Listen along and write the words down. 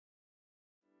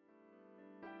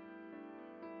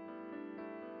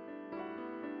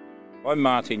I'm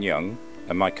Martin Young,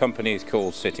 and my company is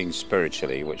called Sitting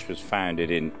Spiritually, which was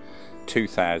founded in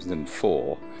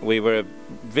 2004. We were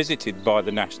visited by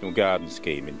the National Garden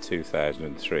Scheme in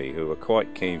 2003, who were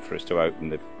quite keen for us to open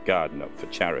the garden up for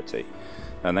charity.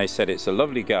 And they said it's a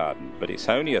lovely garden, but it's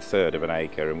only 1/3 of an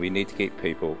acre and we need to keep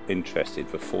people interested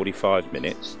for 45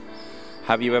 minutes.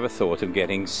 Have you ever thought of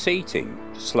getting seating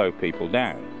to slow people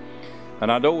down?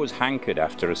 And I'd always hankered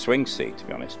after a swing seat, to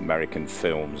be honest, American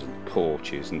films and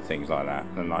porches and things like that.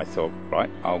 And I thought, right,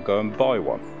 I'll go and buy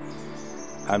one.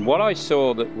 And what I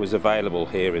saw that was available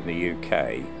here in the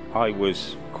UK, I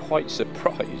was quite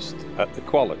surprised at the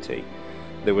quality.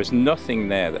 There was nothing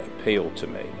there that appealed to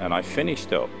me. And I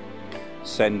finished up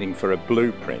sending for a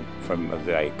blueprint from, as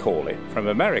they call it, from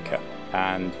America.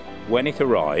 And when it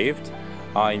arrived,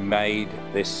 I made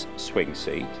this swing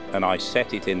seat and I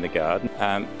set it in the garden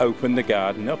and opened the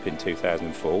garden up in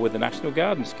 2004 with the National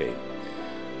Garden Scheme.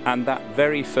 And that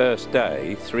very first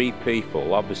day, 3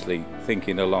 people, obviously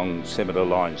thinking along similar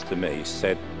lines to me,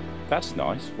 said, "That's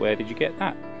nice, where did you get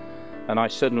that?" And I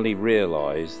suddenly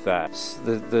realised that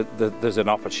there's an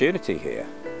opportunity here.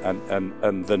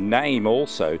 And the name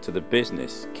also to the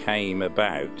business came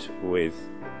about with,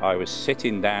 I was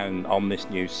sitting down on this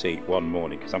new seat one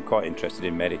morning because I'm quite interested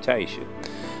in meditation,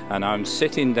 and I'm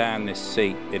sitting down this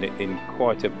seat in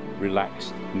quite a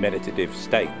relaxed meditative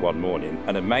state one morning,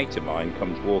 and a mate of mine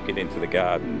comes walking into the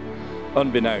garden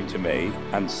unbeknown to me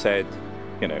and said,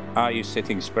 you know, "Are you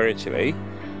sitting spiritually?"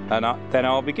 And then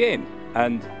I'll begin.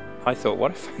 And I thought,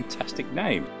 what a fantastic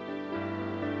name.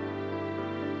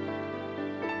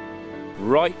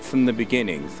 Right from the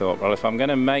beginning thought, well, if I'm going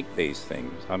to make these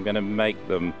things, I'm going to make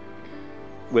them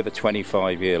with a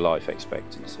 25-year life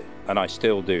expectancy, and I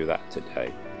still do that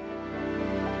today.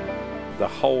 The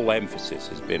whole emphasis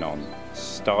has been on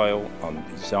style, on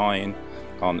design,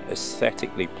 on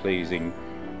aesthetically pleasing,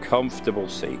 comfortable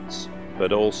seats,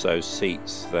 but also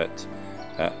seats that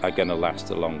are going to last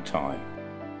a long time.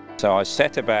 So I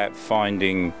set about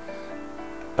finding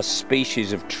a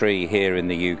species of tree here in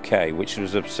the UK which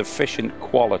was of sufficient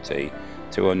quality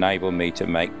to enable me to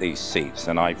make these seats,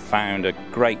 and I found a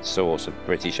great source of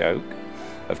British oak,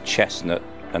 of chestnut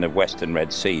and of western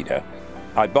red cedar.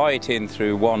 I buy it in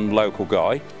through one local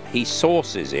guy. He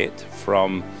sources it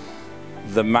from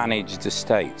the managed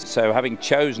estate. So having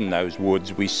chosen those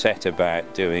woods, we set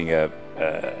about doing a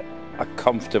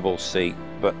comfortable seat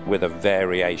but with a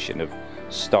variation of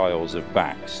styles of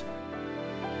backs.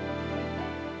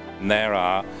 And there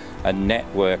are a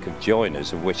network of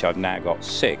joiners, of which I've now got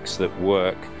 6, that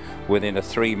work within a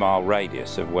 3-mile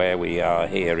radius of where we are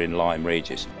here in Lyme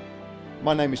Regis.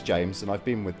 My name is James, and I've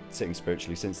been with Sitting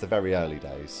Spiritually since the very early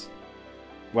days.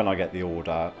 When I get the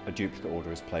order, a duplicate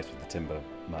order is placed with the timber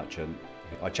merchant.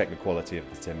 I check the quality of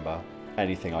the timber.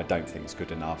 Anything I don't think is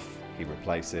good enough, he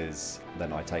replaces.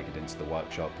 Then I take it into the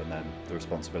workshop, and then the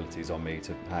responsibility is on me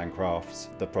to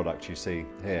handcraft the product you see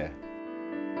here.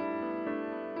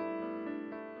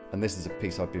 And this is a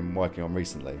piece I've been working on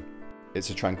recently. It's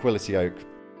a Tranquillity Oak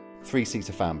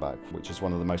 3-seater fanback, which is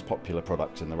one of the most popular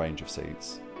products in the range of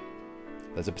seats.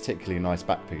 There's a particularly nice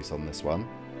back piece on this one.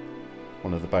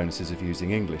 One of the bonuses of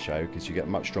using English oak is you get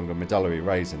much stronger medullary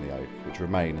rays in the oak, which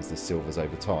remain as this silvers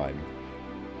over time.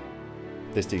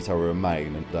 This detail will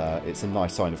remain, and it's a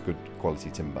nice sign of good quality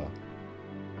timber.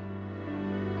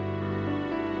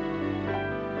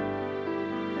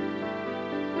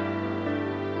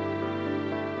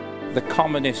 The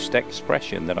commonest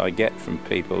expression that I get from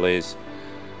people is,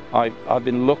 I've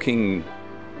been looking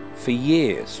for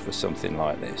years for something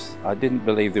like this. I didn't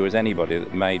believe there was anybody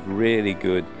that made really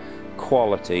good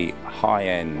quality,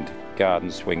 high-end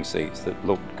garden swing seats that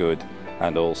looked good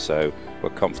and also were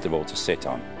comfortable to sit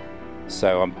on.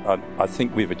 So I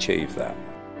think we've achieved that.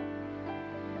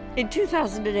 In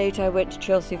 2008 I went to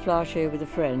Chelsea Flower Show with a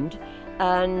friend,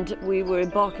 and we were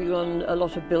embarking on a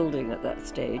lot of building at that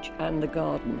stage and the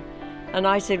garden. And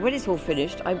I said, when it's all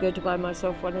finished, I'm going to buy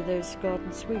myself one of those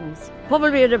garden swings.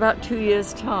 Probably in about 2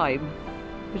 years' time,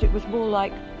 but it was more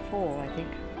like 4, I think.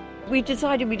 We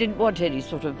decided we didn't want any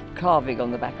sort of carving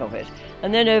on the back of it.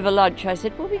 And then over lunch I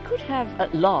said, well, we could have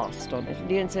at last on it.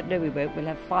 And Ian said, no, we won't, we'll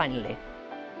have finally.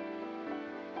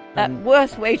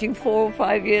 Worth waiting 4 or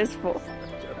 5 years for.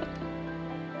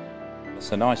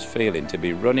 It's a nice feeling to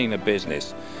be running a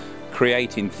business,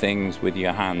 creating things with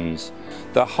your hands.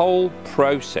 The whole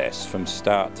process from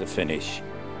start to finish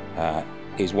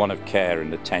is one of care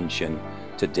and attention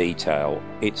to detail.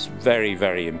 It's very,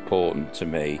 very important to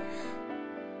me